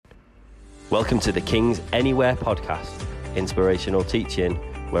Welcome to the King's Anywhere podcast, inspirational teaching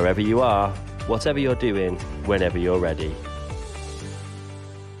wherever you are, whatever you're doing, whenever you're ready.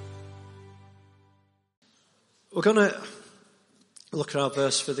 We're going to look at our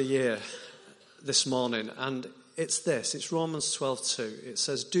verse for the year this morning, and it's this. It's Romans 12:2. It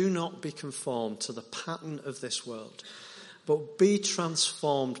says, "Do not be conformed to the pattern of this world, but be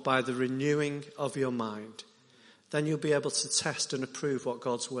transformed by the renewing of your mind. Then you'll be able to test and approve what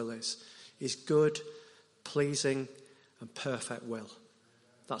God's will is. His good, pleasing, and perfect will."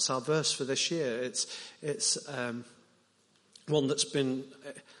 That's our verse for this year. It's one that's been...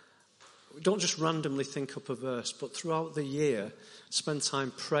 We don't just randomly think up a verse, but throughout the year, spend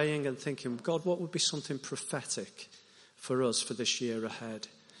time praying and thinking, God, what would be something prophetic for us for this year ahead?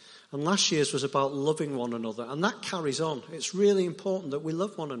 And last year's was about loving one another, and that carries on. It's really important that we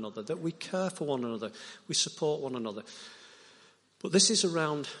love one another, that we care for one another, we support one another. But this is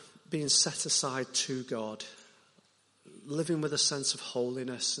around being set aside to God, living with a sense of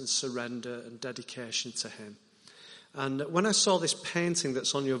holiness and surrender and dedication to Him. And when I saw this painting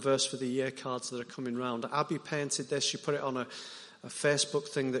that's on your verse for the year cards that are coming round, Abby painted this. She put it on a Facebook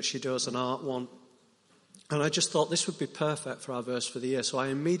thing that she does, an art one. And I just thought this would be perfect for our verse for the year. So I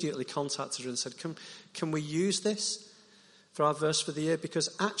immediately contacted her and said, can we use this for our verse for the year?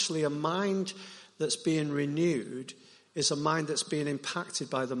 Because actually a mind that's being renewed is a mind that's being impacted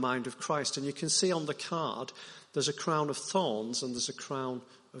by the mind of Christ. And you can see on the card, there's a crown of thorns and there's a crown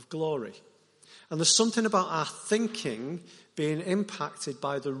of glory. And there's something about our thinking being impacted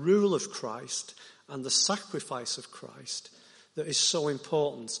by the rule of Christ and the sacrifice of Christ that is so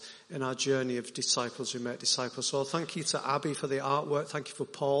important in our journey of disciples who make disciples. So thank you to Abby for the artwork. Thank you for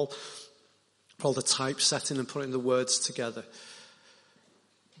Paul for all the typesetting and putting the words together.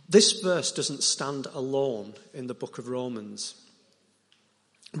 This verse doesn't stand alone in the book of Romans.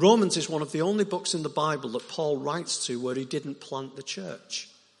 Romans is one of the only books in the Bible that Paul writes to where he didn't plant the church.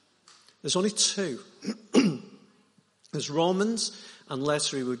 There's only two. There's Romans, and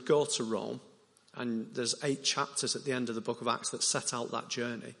later he would go to Rome. And there's 8 chapters at the end of the book of Acts that set out that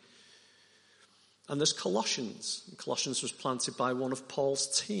journey. And there's Colossians. Colossians was planted by one of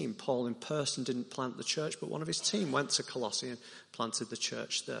Paul's team. Paul in person didn't plant the church, but one of his team went to Colossae and planted the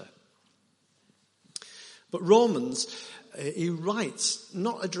church there. But Romans, he writes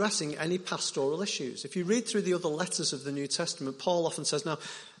not addressing any pastoral issues. If you read through the other letters of the New Testament, Paul often says, now,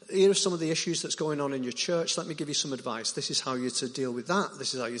 here are some of the issues that's going on in your church. Let me give you some advice. This is how you're to deal with that.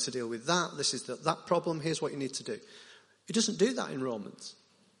 This is how you're to deal with that. This is that problem. Here's what you need to do. He doesn't do that in Romans.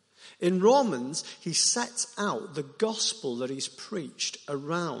 In Romans, he sets out the gospel that he's preached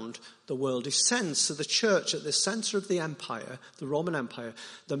around the world. He sends to the church at the center of the empire, the Roman Empire,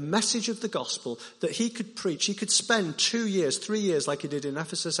 the message of the gospel that he could preach. He could spend 2 years, 3 years like he did in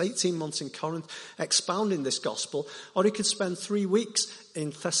Ephesus, 18 months in Corinth, expounding this gospel, or he could spend 3 weeks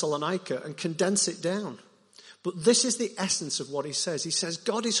in Thessalonica and condense it down. But this is the essence of what he says. He says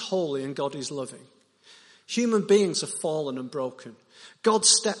God is holy and God is loving. Human beings are fallen and broken. God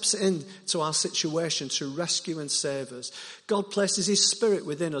steps into our situation to rescue and save us. God places his spirit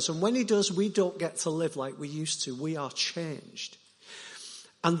within us. And when he does, we don't get to live like we used to. We are changed.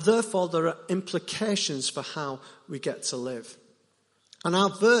 And therefore, there are implications for how we get to live. And our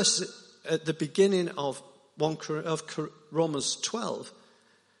verse at the beginning of Romans 12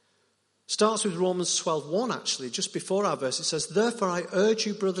 starts with Romans 12:1 actually, just before our verse. It says, "Therefore I urge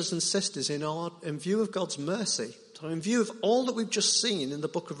you, brothers and sisters, in view of God's mercy," so in view of all that we've just seen in the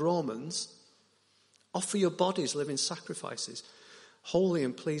book of Romans, "offer your bodies living sacrifices, holy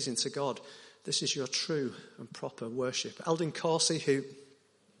and pleasing to God. This is your true and proper worship." Eldon Corsi, who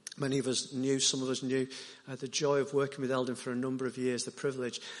many of us knew, some of us knew, the joy of working with Eldon for a number of years, the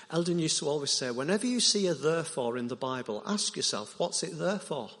privilege. Eldon used to always say, whenever you see a therefore in the Bible, ask yourself, what's it there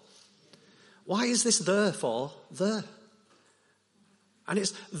for? Why is this therefore there? And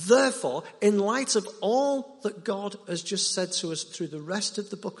it's therefore, in light of all that God has just said to us through the rest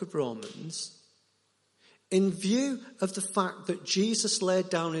of the book of Romans, in view of the fact that Jesus laid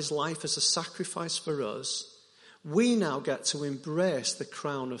down his life as a sacrifice for us, we now get to embrace the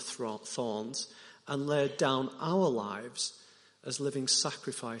crown of thorns and lay down our lives as living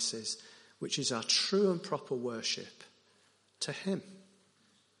sacrifices, which is our true and proper worship to him.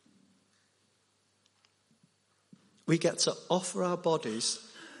 We get to offer our bodies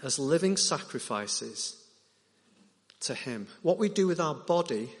as living sacrifices to him. What we do with our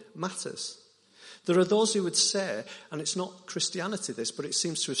body matters. There are those who would say, and it's not Christianity this, but it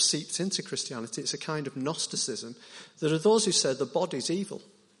seems to have seeped into Christianity, it's a kind of Gnosticism. There are those who say the body's evil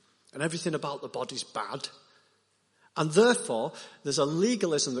and everything about the body's bad. And therefore, there's a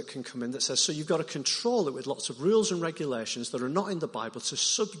legalism that can come in that says, so you've got to control it with lots of rules and regulations that are not in the Bible to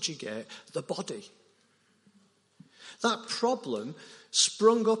subjugate the body. That problem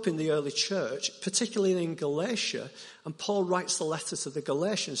sprung up in the early church, particularly in Galatia, and Paul writes the letter to the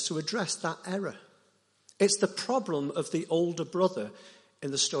Galatians to address that error. It's the problem of the older brother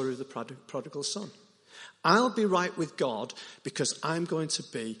in the story of the prodigal son. I'll be right with God because I'm going to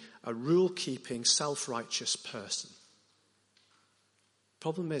be a rule-keeping, self-righteous person.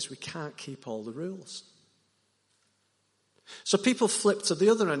 Problem is, we can't keep all the rules. So people flip to the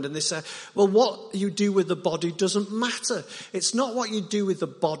other end and they say, well, what you do with the body doesn't matter. It's not what you do with the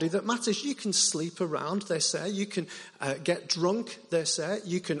body that matters. You can sleep around, they say. You can get drunk, they say.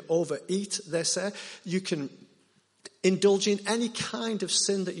 You can overeat, they say. You can indulge in any kind of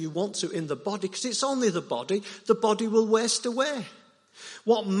sin that you want to in the body, because it's only the body. The body will waste away.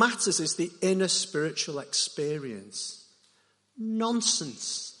 What matters is the inner spiritual experience.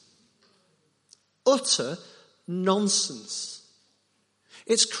 Nonsense. Utter nonsense.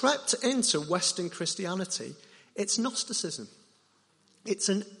 It's crept into Western Christianity. It's Gnosticism. It's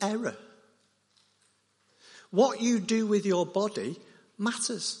an error. What you do with your body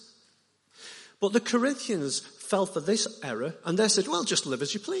matters. But the Corinthians fell for this error, and they said, well, just live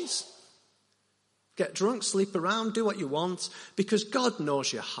as you please. Get drunk, sleep around, do what you want, because God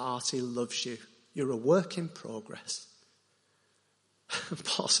knows your heart, he loves you. You're a work in progress.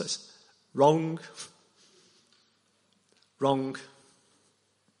 Paul says, wrong. Wrong.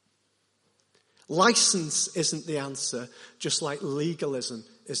 License isn't the answer, just like legalism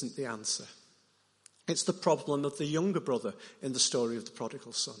isn't the answer. It's the problem of the younger brother in the story of the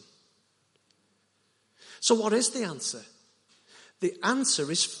prodigal son. So what is the answer? The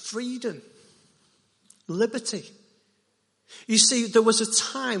answer is freedom. Liberty. You see, there was a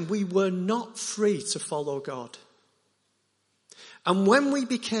time we were not free to follow God. And when we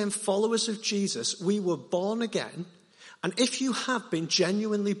became followers of Jesus, we were born again. And if you have been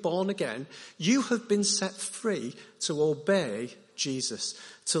genuinely born again, you have been set free to obey Jesus,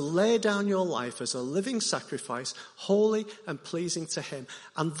 to lay down your life as a living sacrifice, holy and pleasing to him.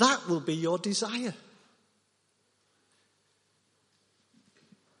 And that will be your desire.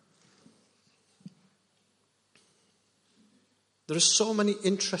 There are so many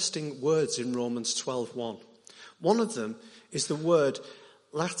interesting words in Romans 12:1. One of them is the word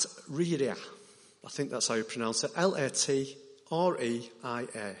latreia. I think that's how you pronounce it. Latreia.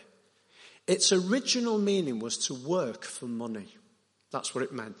 Its original meaning was to work for money. That's what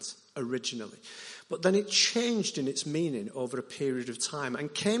it meant originally. But then it changed in its meaning over a period of time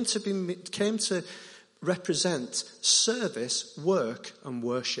and came to represent service, work, and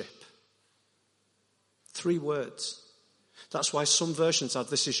worship. 3 words. That's why some versions have,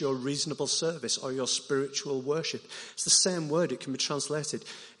 this is your reasonable service or your spiritual worship. It's the same word. It can be translated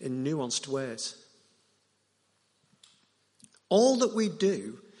in nuanced ways. All that we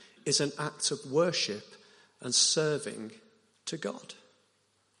do is an act of worship and serving to God.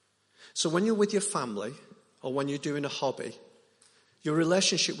 So when you're with your family or when you're doing a hobby, your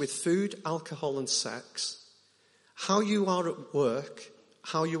relationship with food, alcohol and sex, how you are at work,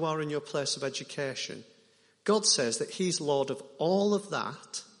 how you are in your place of education, God says that he's Lord of all of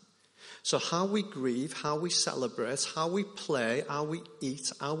that. So how we grieve, how we celebrate, how we play, how we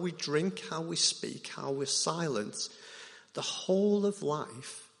eat, how we drink, how we speak, how we're silent, the whole of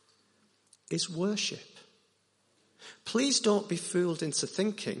life is worship. Please don't be fooled into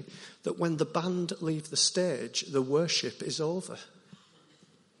thinking that when the band leave the stage, the worship is over.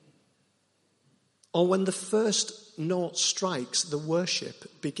 Or when the first note strikes, the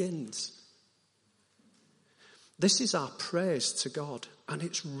worship begins. This is our praise to God, and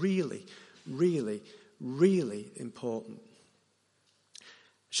it's really, really, really important.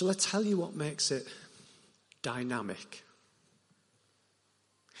 Shall I tell you what makes it dynamic?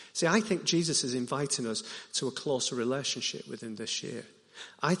 See, I think Jesus is inviting us to a closer relationship with him this year.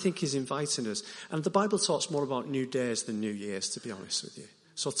 I think he's inviting us, and the Bible talks more about new days than new years, to be honest with you.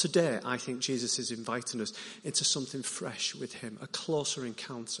 So today, I think Jesus is inviting us into something fresh with him, a closer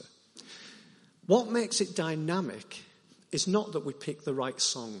encounter. What makes it dynamic is not that we pick the right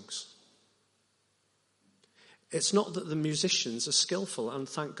songs. It's not that the musicians are skillful, and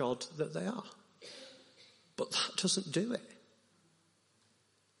thank God that they are. But that doesn't do it.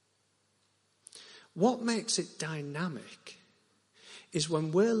 What makes it dynamic is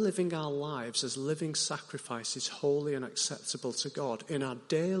when we're living our lives as living sacrifices, holy and acceptable to God, in our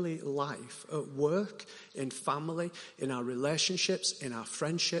daily life, at work, in family, in our relationships, in our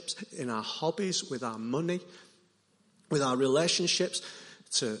friendships, in our hobbies, with our money, with our relationships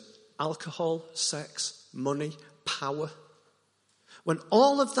to alcohol, sex, money, power, when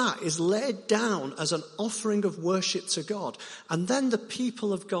all of that is laid down as an offering of worship to God, and then the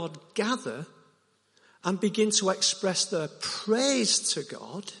people of God gather and begin to express their praise to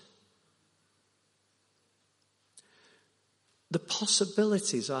God, the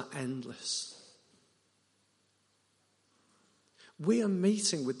possibilities are endless. We are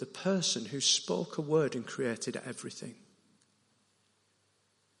meeting with the person who spoke a word and created everything.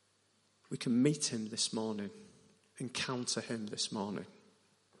 We can meet him this morning, encounter him this morning.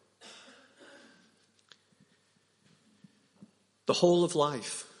 The whole of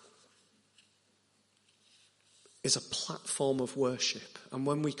life is a platform of worship. And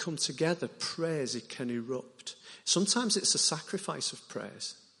when we come together, praise, it can erupt. Sometimes it's a sacrifice of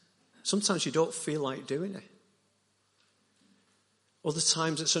praise. Sometimes you don't feel like doing it. Other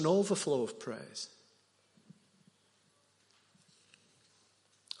times it's an overflow of praise.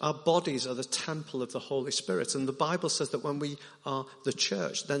 Our bodies are the temple of the Holy Spirit. And the Bible says that when we are the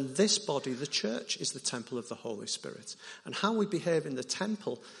church, then this body, the church, is the temple of the Holy Spirit. And how we behave in the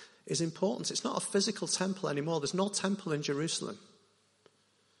temple is important. It's not a physical temple anymore. There's no temple in Jerusalem.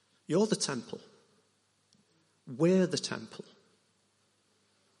 You're the temple. We're the temple.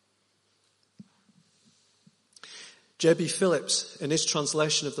 J.B. Phillips, in his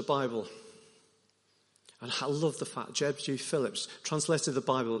translation of the Bible, and I love the fact J.B. Phillips translated the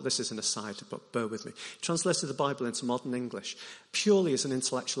Bible, this is an aside, but bear with me, translated the Bible into modern English purely as an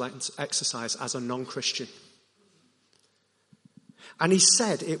intellectual exercise as a non-Christian. And he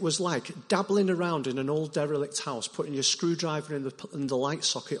said it was like dabbling around in an old derelict house, putting your screwdriver in the light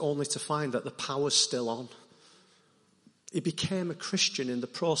socket only to find that the power's still on. He became a Christian in the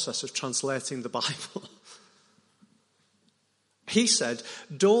process of translating the Bible. He said,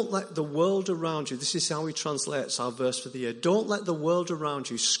 don't let the world around you, this is how he translates our verse for the year, don't let the world around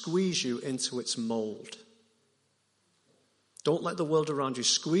you squeeze you into its mould. Don't let the world around you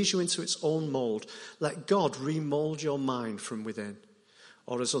squeeze you into its own mould. Let God remould your mind from within.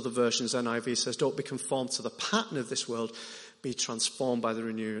 Or as other versions, NIV says, don't be conformed to the pattern of this world, be transformed by the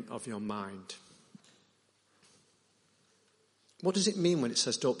renewing of your mind. What does it mean when it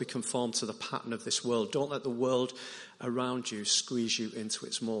says don't be conformed to the pattern of this world? Don't let the world around you squeeze you into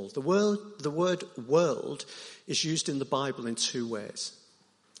its mold. The word world is used in the Bible in two ways.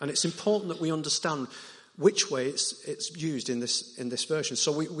 And it's important that we understand which way it's used in this version.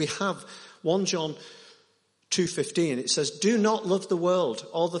 So we have 1 John 2:15. It says, do not love the world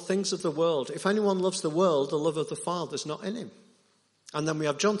or the things of the world. If anyone loves the world, the love of the Father is not in him. And then we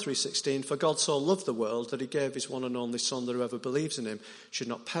have John 3:16, for God so loved the world that he gave his one and only Son, that whoever believes in him should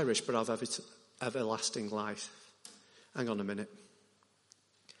not perish but have everlasting life. Hang on a minute.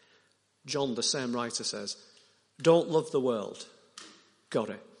 John, the same writer, says, don't love the world. Got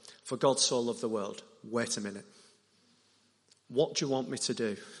it. For God so loved the world. Wait a minute. What do you want me to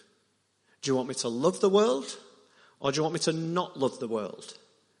do? Do you want me to love the world or do you want me to not love the world?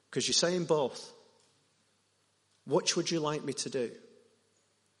 Because you're saying both. Which would you like me to do?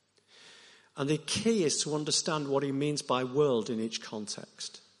 And the key is to understand what he means by world in each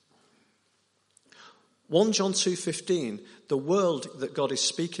context. 1 John 2:15, the world that God is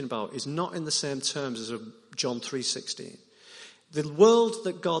speaking about is not in the same terms as John 3:16. The world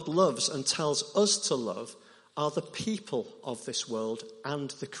that God loves and tells us to love are the people of this world and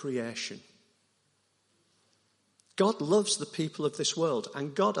the creation. God loves the people of this world,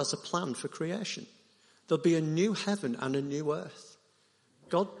 and God has a plan for creation. There'll be a new heaven and a new earth.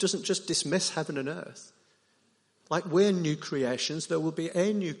 God doesn't just dismiss heaven and earth. Like we're new creations, there will be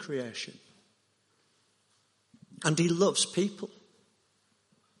a new creation. And he loves people.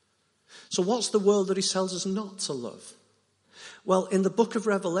 So what's the world that he tells us not to love? Well, in the book of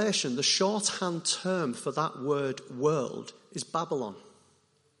Revelation, the shorthand term for that word world is Babylon.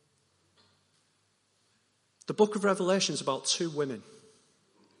 The book of Revelation is about two women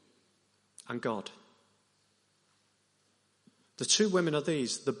and God. The two women are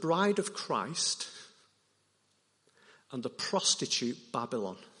these, the bride of Christ and the prostitute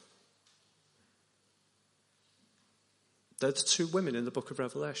Babylon. They're the two women in the book of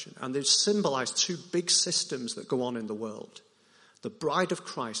Revelation. And they symbolize two big systems that go on in the world. The bride of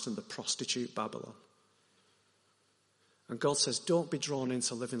Christ and the prostitute Babylon. And God says, don't be drawn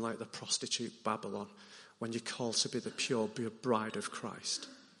into living like the prostitute Babylon when you're called to be the pure bride of Christ.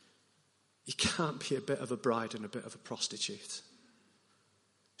 You can't be a bit of a bride and a bit of a prostitute.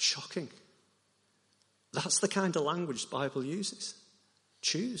 Shocking. That's the kind of language the Bible uses.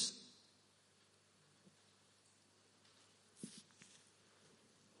 Choose.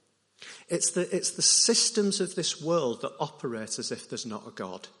 It's the systems of this world that operate as if there's not a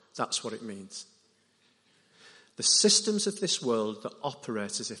God. That's what it means. The systems of this world that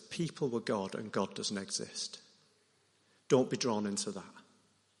operate as if people were God and God doesn't exist. Don't be drawn into that.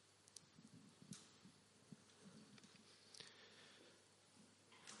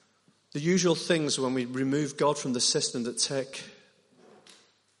 The usual things when we remove God from the system that take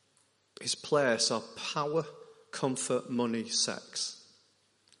his place are power, comfort, money, sex.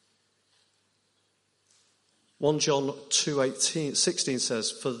 1 John 2:16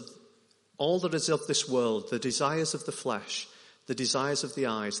 says, "For all that is of this world, the desires of the flesh, the desires of the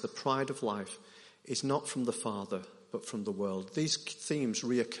eyes, the pride of life, is not from the Father, but from the world." These themes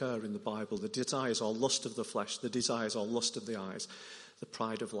reoccur in the Bible. The desires or lust of the flesh, the desires or lust of the eyes, the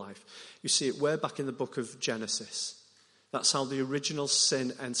pride of life. You see it way back in the book of Genesis. That's how the original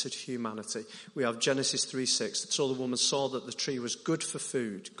sin entered humanity. We have Genesis 3:6. So the woman saw that the tree was good for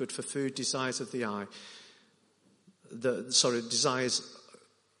food, desires of the eye. Desires,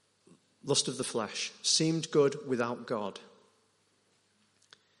 lust of the flesh, seemed good without God.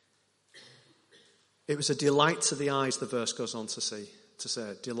 It was a delight to the eyes, the verse goes on to say,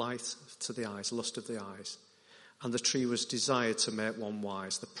 delight to the eyes, lust of the eyes. And the tree was desired to make one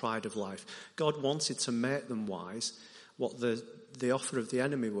wise, the pride of life. God wanted to make them wise. What the offer of the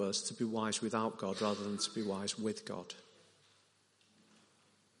enemy was to be wise without God rather than to be wise with God.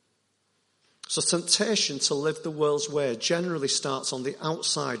 So temptation to live the world's way generally starts on the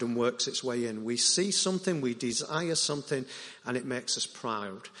outside and works its way in. We see something, we desire something, and it makes us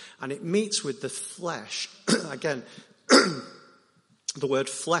proud. And it meets with the flesh. Again, the word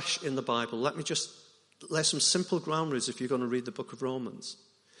flesh in the Bible. Let me just lay some simple ground rules if you're going to read the book of Romans.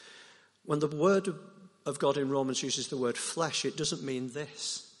 When the word of God in Romans uses the word flesh, it doesn't mean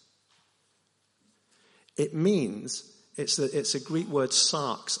this. It means, it's a Greek word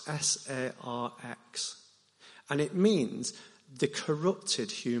sarx, S-A-R-X. And it means the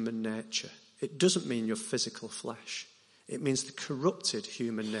corrupted human nature. It doesn't mean your physical flesh. It means the corrupted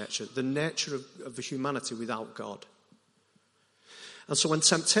human nature, the nature of the humanity without God. And so when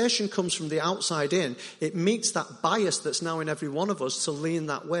temptation comes from the outside in, it meets that bias that's now in every one of us to lean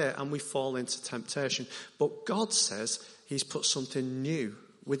that way, and we fall into temptation. But God says he's put something new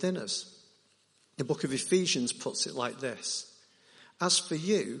within us. The book of Ephesians puts it like this. As for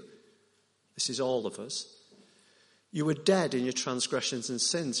you, this is all of us, you were dead in your transgressions and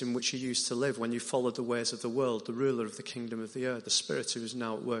sins in which you used to live when you followed the ways of the world, the ruler of the kingdom of the earth, the spirit who is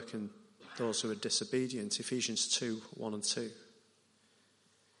now at work in those who are disobedient. Ephesians 2:1 and 2.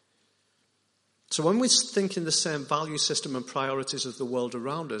 So when we think in the same value system and priorities of the world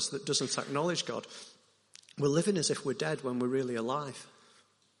around us that doesn't acknowledge God, we're living as if we're dead when we're really alive.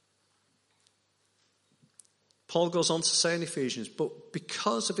 Paul goes on to say in Ephesians, but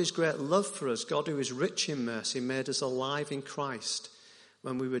because of his great love for us, God, who is rich in mercy, made us alive in Christ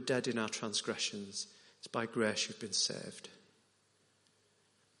when we were dead in our transgressions. It's by grace you've been saved.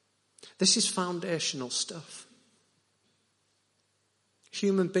 This is foundational stuff.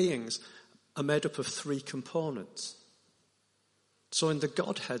 Human beings are made up of three components. So in the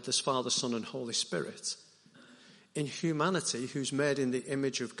Godhead, there's Father, Son, and Holy Spirit. In humanity, who's made in the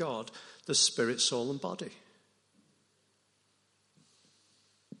image of God, there's spirit, soul, and body.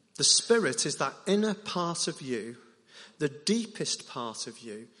 The spirit is that inner part of you, the deepest part of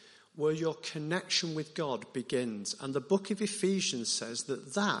you, where your connection with God begins. And the book of Ephesians says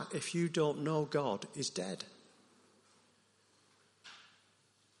that, if you don't know God, is dead.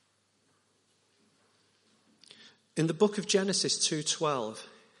 In the book of Genesis 2:12,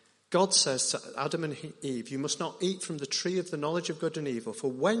 God says to Adam and Eve, you must not eat from the tree of the knowledge of good and evil, for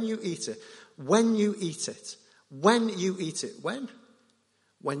when you eat it, when you eat it,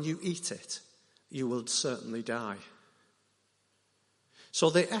 you will certainly die. So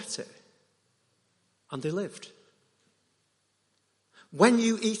they ate it, and they lived. When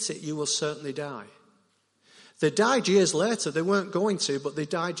you eat it, you will certainly die. They died years later. They weren't going to, but they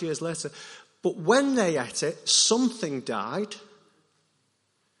died years later. But when they ate it, something died.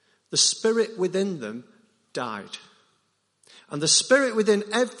 The spirit within them died. And the spirit within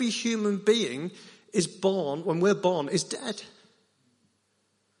every human being is born, when we're born, is dead.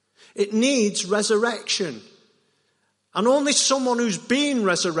 It needs resurrection. And only someone who's been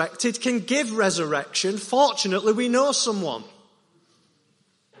resurrected can give resurrection. Fortunately, we know someone.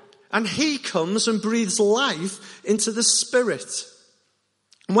 And he comes and breathes life into the spirit.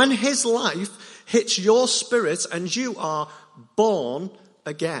 When his life hits your spirit and you are born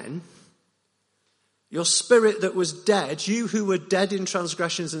again, your spirit that was dead, you who were dead in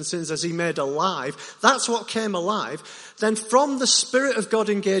transgressions and sins as he made alive, that's what came alive. Then from the Spirit of God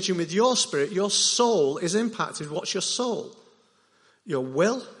engaging with your spirit, your soul is impacted. What's your soul? Your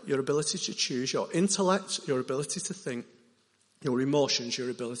will, your ability to choose, your intellect, your ability to think, your emotions, your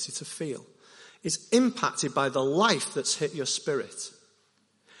ability to feel, is impacted by the life that's hit your spirit.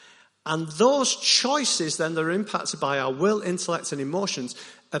 And those choices then that are impacted by our will, intellect and emotions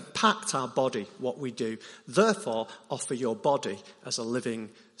impact our body, what we do. Therefore, offer your body as a living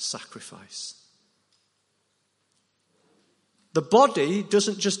sacrifice. The body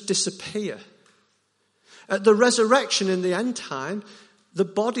doesn't just disappear. At the resurrection in the end time, the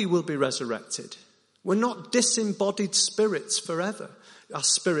body will be resurrected. We're not disembodied spirits forever. Our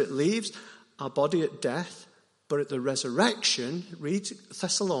spirit leaves, our body at death, but at the resurrection, read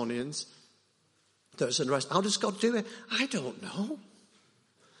Thessalonians, there's a rest. How does God do it? I don't know.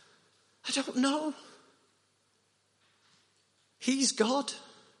 I don't know. He's God.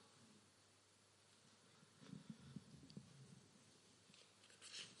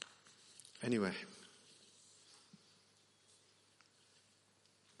 Anyway,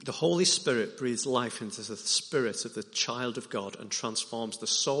 the Holy Spirit breathes life into the spirit of the child of God and transforms the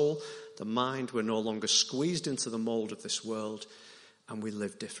soul, the mind. We're no longer squeezed into the mold of this world, and we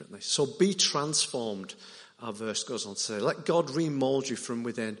live differently. So be transformed, our verse goes on to say. Let God remold you from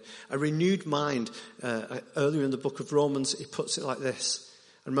within. A renewed mind, earlier in the book of Romans, he puts it like this.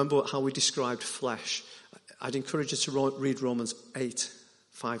 And remember how we described flesh. I'd encourage you to read Romans 8,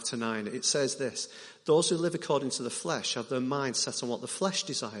 5-9. It says this: those who live according to the flesh have their mind set on what the flesh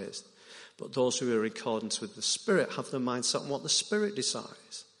desires, but those who are in accordance with the Spirit have their mind set on what the Spirit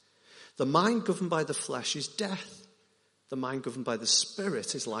desires. The mind governed by the flesh is death. The mind governed by the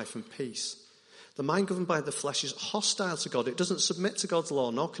Spirit is life and peace. The mind governed by the flesh is hostile to God. It doesn't submit to God's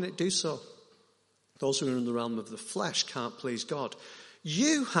law, nor can it do so. Those who are in the realm of the flesh can't please God.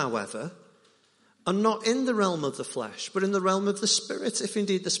 You, however, are not in the realm of the flesh, but in the realm of the Spirit, if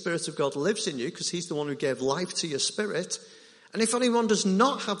indeed the Spirit of God lives in you, because he's the one who gave life to your spirit. And if anyone does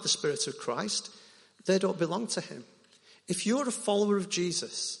not have the Spirit of Christ, they don't belong to him. If you're a follower of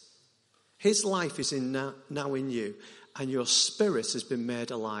Jesus, his life is now in you, and your spirit has been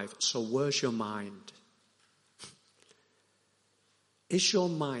made alive. So where's your mind? Is your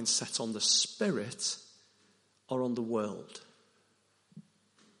mind set on the Spirit or on the world?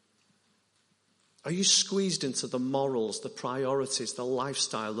 Are you squeezed into the morals, the priorities, the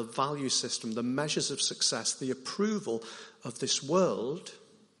lifestyle, the value system, the measures of success, the approval of this world?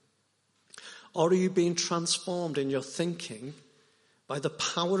 Or are you being transformed in your thinking by the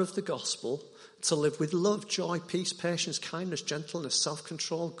power of the gospel to live with love, joy, peace, patience, kindness, gentleness,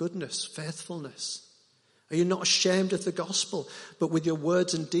 self-control, goodness, faithfulness? Are you not ashamed of the gospel, but with your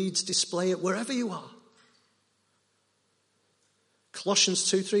words and deeds display it wherever you are? Colossians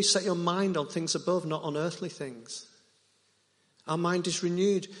 2:3, set your mind on things above, not on earthly things. Our mind is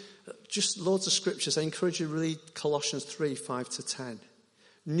renewed. Just loads of scriptures. I encourage you to read Colossians 3, 5-10.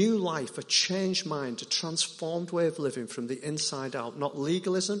 New life, a changed mind, a transformed way of living from the inside out. Not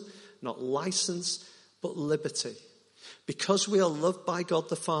legalism, not license, but liberty. Because we are loved by God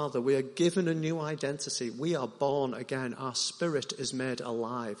the Father, we are given a new identity. We are born again. Our spirit is made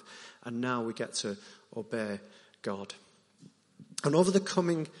alive. And now we get to obey God. And over the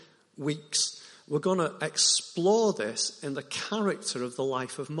coming weeks, we're going to explore this in the character of the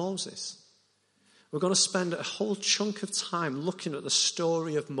life of Moses. We're going to spend a whole chunk of time looking at the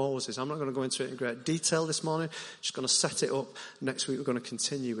story of Moses. I'm not going to go into it in great detail this morning. Just going to set it up. Next week we're going to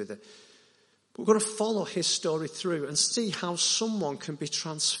continue with it. But we're going to follow his story through and see how someone can be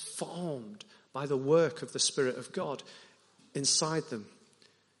transformed by the work of the Spirit of God inside them.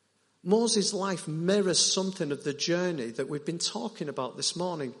 Moses' life mirrors something of the journey that we've been talking about this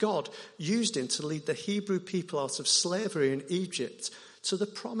morning. God used him to lead the Hebrew people out of slavery in Egypt to the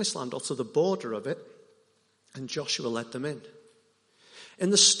promised land, or to the border of it, and Joshua led them in.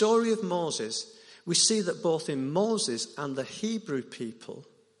 In the story of Moses, we see that both in Moses and the Hebrew people,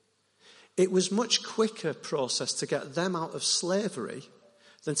 it was much quicker process to get them out of slavery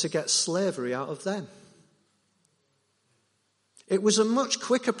than to get slavery out of them. It was a much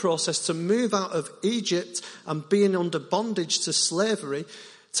quicker process to move out of Egypt and being under bondage to slavery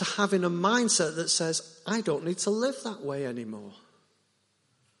to having a mindset that says, I don't need to live that way anymore.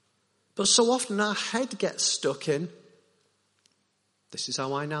 But so often our head gets stuck in, this is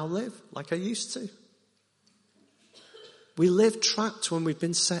how I now live, like I used to. We live trapped when we've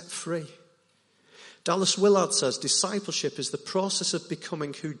been set free. Dallas Willard says, discipleship is the process of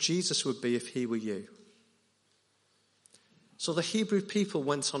becoming who Jesus would be if he were you. So the Hebrew people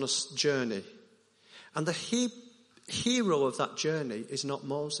went on a journey, and the hero of that journey is not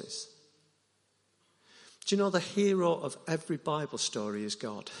Moses. Do you know the hero of every Bible story is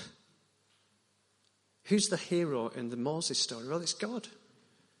God? Who's the hero in the Moses story? Well, it's God.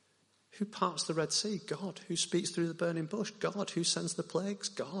 Who parts the Red Sea? God. Who speaks through the burning bush? God. Who sends the plagues?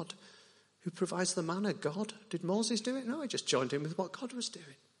 God. Who provides the manna? God. Did Moses do it? No, he just joined in with what God was doing.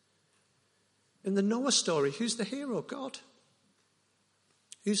 In the Noah story, who's the hero? God.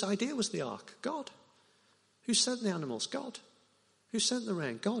 Whose idea was the ark? God. Who sent the animals? God. Who sent the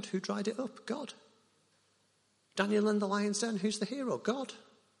rain? God. Who dried it up? God. Daniel in the lion's den, who's the hero? God.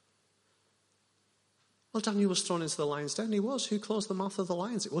 Well, Daniel was thrown into the lion's den. He was. Who closed the mouth of the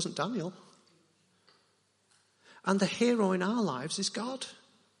lions? It wasn't Daniel. And the hero in our lives is God.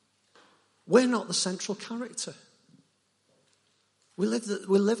 We're not the central character. We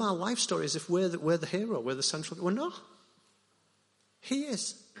live our life story as if we're the hero, we're the central. We're not. He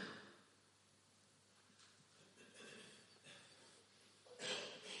is.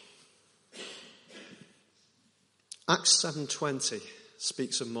 Acts 7:20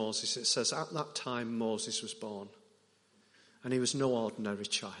 speaks of Moses. It says, at that time Moses was born, and he was no ordinary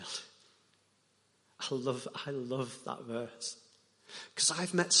child. I love that verse. Because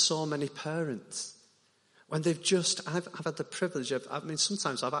I've met so many parents when I've had the privilege of,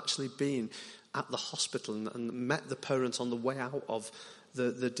 sometimes I've actually been at the hospital and met the parents on the way out of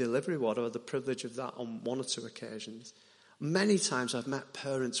the delivery ward. I had the privilege of that on one or two occasions. Many times I've met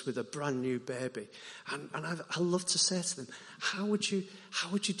parents with a brand new baby, and I love to say to them, how would you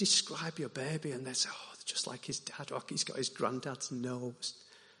describe your baby? And they say, oh, just like his dad, or he's got his granddad's nose.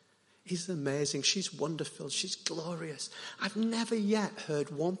 He's amazing. She's wonderful. She's glorious. I've never yet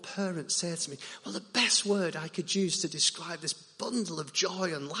heard one parent say to me, well, the best word I could use to describe this bundle of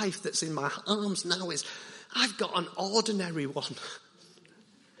joy and life that's in my arms now is, I've got an ordinary one.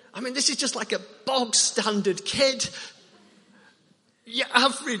 This is just like a bog standard kid. Your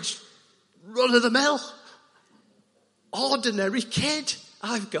average run-of-the-mill ordinary kid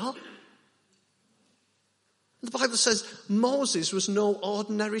I've got. The Bible says Moses was no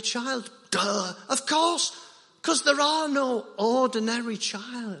ordinary child. Duh, of course, because there are no ordinary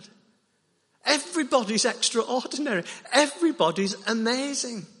child. Everybody's extraordinary. Everybody's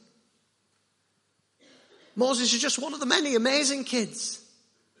amazing. Moses is just one of the many amazing kids.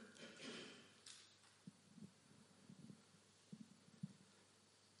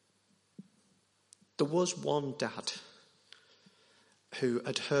 There was one dad who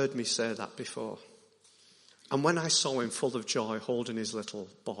had heard me say that before. And when I saw him full of joy holding his little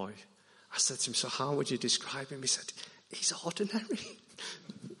boy, I said to him, so how would you describe him? He said, he's ordinary.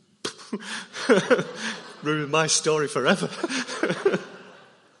 Ruined my story forever.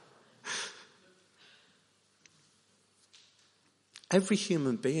 Every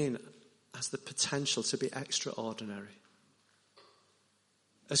human being has the potential to be extraordinary.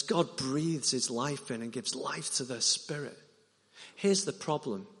 As God breathes his life in and gives life to their spirit. Here's the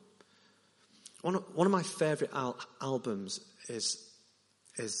problem. One of my favourite albums is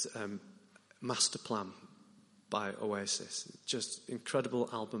Master Plan by Oasis. Just incredible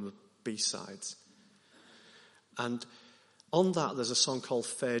album of B-sides. And on that there's a song called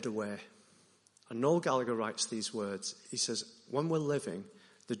Fade Away. And Noel Gallagher writes these words. He says, when we're living,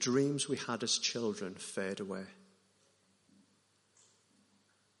 the dreams we had as children fade away.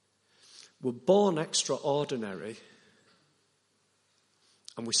 We're born extraordinary,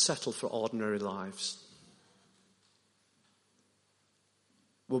 and we settle for ordinary lives.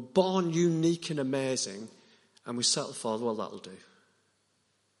 We're born unique and amazing, and we settle for, well, that'll do.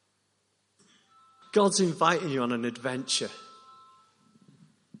 God's inviting you on an adventure.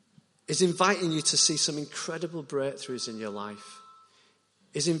 He's inviting you to see some incredible breakthroughs in your life.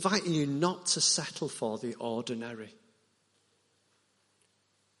 He's inviting you not to settle for the ordinary.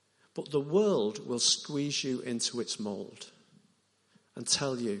 But the world will squeeze you into its mould and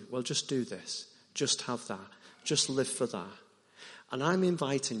tell you, well, just do this, just have that, just live for that. And I'm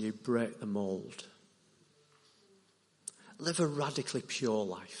inviting you, break the mould. Live a radically pure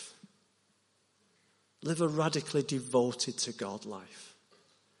life. Live a radically devoted to God life.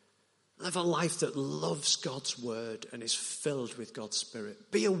 Live a life that loves God's word and is filled with God's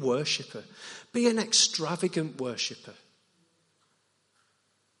Spirit. Be a worshipper. Be an extravagant worshipper.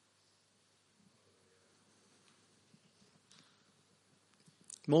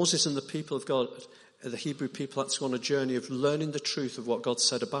 Moses and the people of God, the Hebrew people, had to go on a journey of learning the truth of what God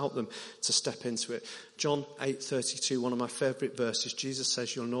said about them to step into it. John 8:32, one of my favourite verses, Jesus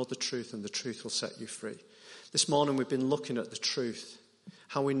says, you'll know the truth and the truth will set you free. This morning we've been looking at the truth,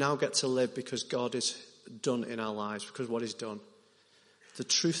 how we now get to live because God is done in our lives, because of what he's done. The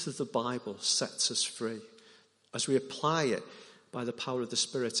truth of the Bible sets us free as we apply it by the power of the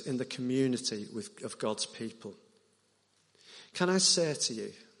Spirit in the community of God's people. Can I say to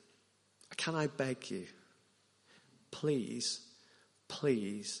you, can I beg you, please,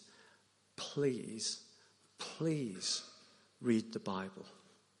 please, please, please read the Bible.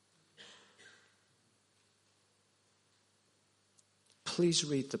 Please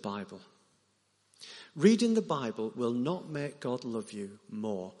read the Bible. Reading the Bible will not make God love you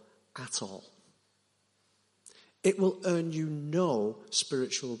more at all. It will earn you no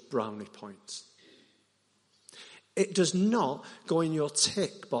spiritual brownie points. It does not go in your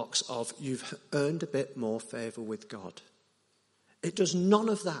tick box of you've earned a bit more favour with God. It does none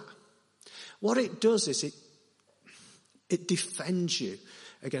of that. What it does is it defends you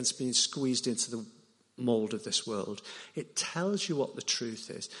against being squeezed into the mould of this world. It tells you what the truth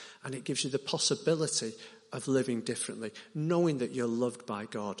is, and it gives you the possibility of living differently, knowing that you're loved by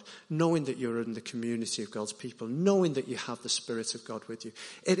God, knowing that you're in the community of God's people, knowing that you have the Spirit of God with you.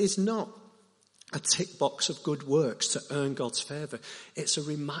 It is not a tick box of good works to earn God's favour. It's a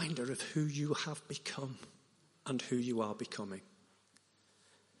reminder of who you have become and who you are becoming.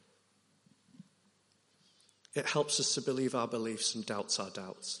 It helps us to believe our beliefs and doubts our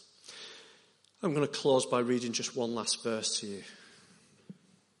doubts. I'm going to close by reading just one last verse to you.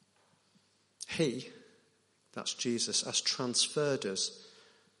 He, that's Jesus, has transferred us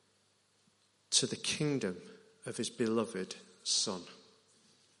to the kingdom of his beloved Son.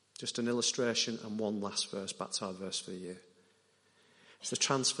 Just an illustration and one last verse, back to our verse for the year. It's the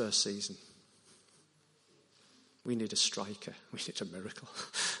transfer season. We need a striker. We need a miracle.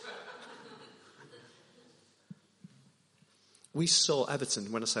 We saw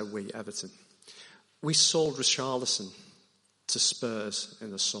Everton, when I say we, Everton. We sold Richarlison to Spurs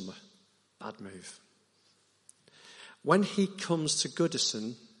in the summer. Bad move. When he comes to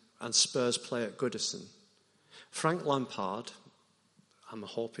Goodison and Spurs play at Goodison, Frank Lampard, I'm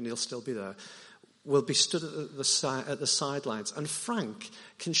hoping he'll still be there, will be stood at the sidelines, and Frank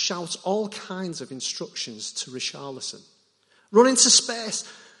can shout all kinds of instructions to Richarlison. Run into space,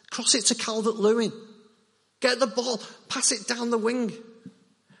 cross it to Calvert-Lewin, get the ball, pass it down the wing.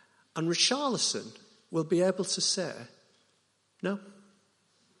 And Richarlison will be able to say, no.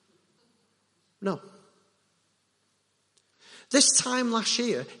 No. This time last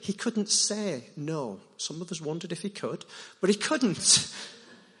year, he couldn't say no. Some of us wondered if he could, but he couldn't.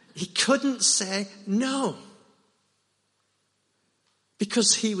 He couldn't say no.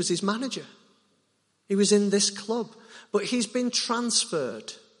 Because he was his manager. He was in this club. But he's been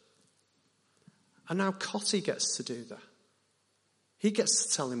transferred. And now Cotty gets to do that. He gets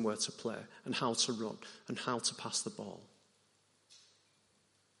to tell him where to play and how to run and how to pass the ball.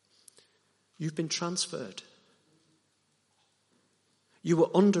 You've been transferred. You were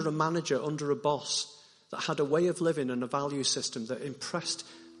under a manager, under a boss that had a way of living and a value system that impressed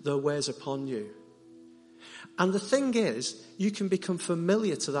their ways upon you. And the thing is, you can become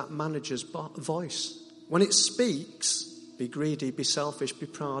familiar to that manager's voice. When it speaks, be greedy, be selfish, be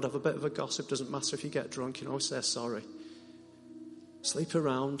proud, have a bit of a gossip, doesn't matter if you get drunk, you can always say sorry. Sleep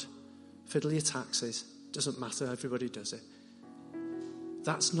around, fiddle your taxes, doesn't matter, everybody does it.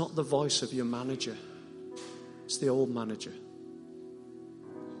 That's not the voice of your manager. It's the old manager.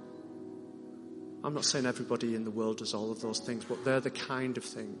 I'm not saying everybody in the world does all of those things, but they're the kind of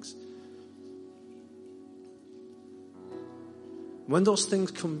things. When those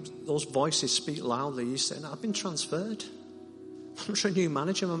things come, those voices speak loudly, you say, no, I've been transferred. I'm not a new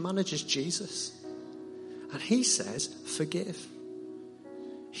manager, my manager's Jesus. And he says, forgive.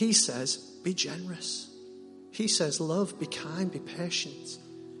 He says, be generous. He says, love, be kind, be patient.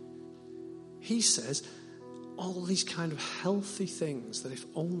 He says, all these kind of healthy things that if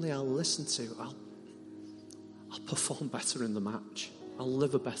only I'll listen to, I'll perform better in the match. I'll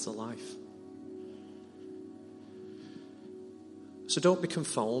live a better life. So don't be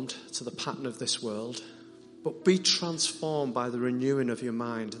conformed to the pattern of this world, but be transformed by the renewing of your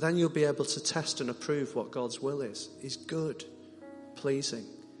mind. Then you'll be able to test and approve what God's will is. His good, pleasing,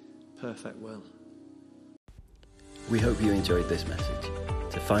 perfect will. We hope you enjoyed this message.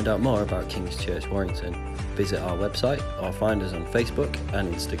 To find out more about King's Church Warrington, visit our website or find us on Facebook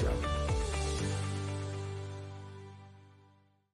and Instagram.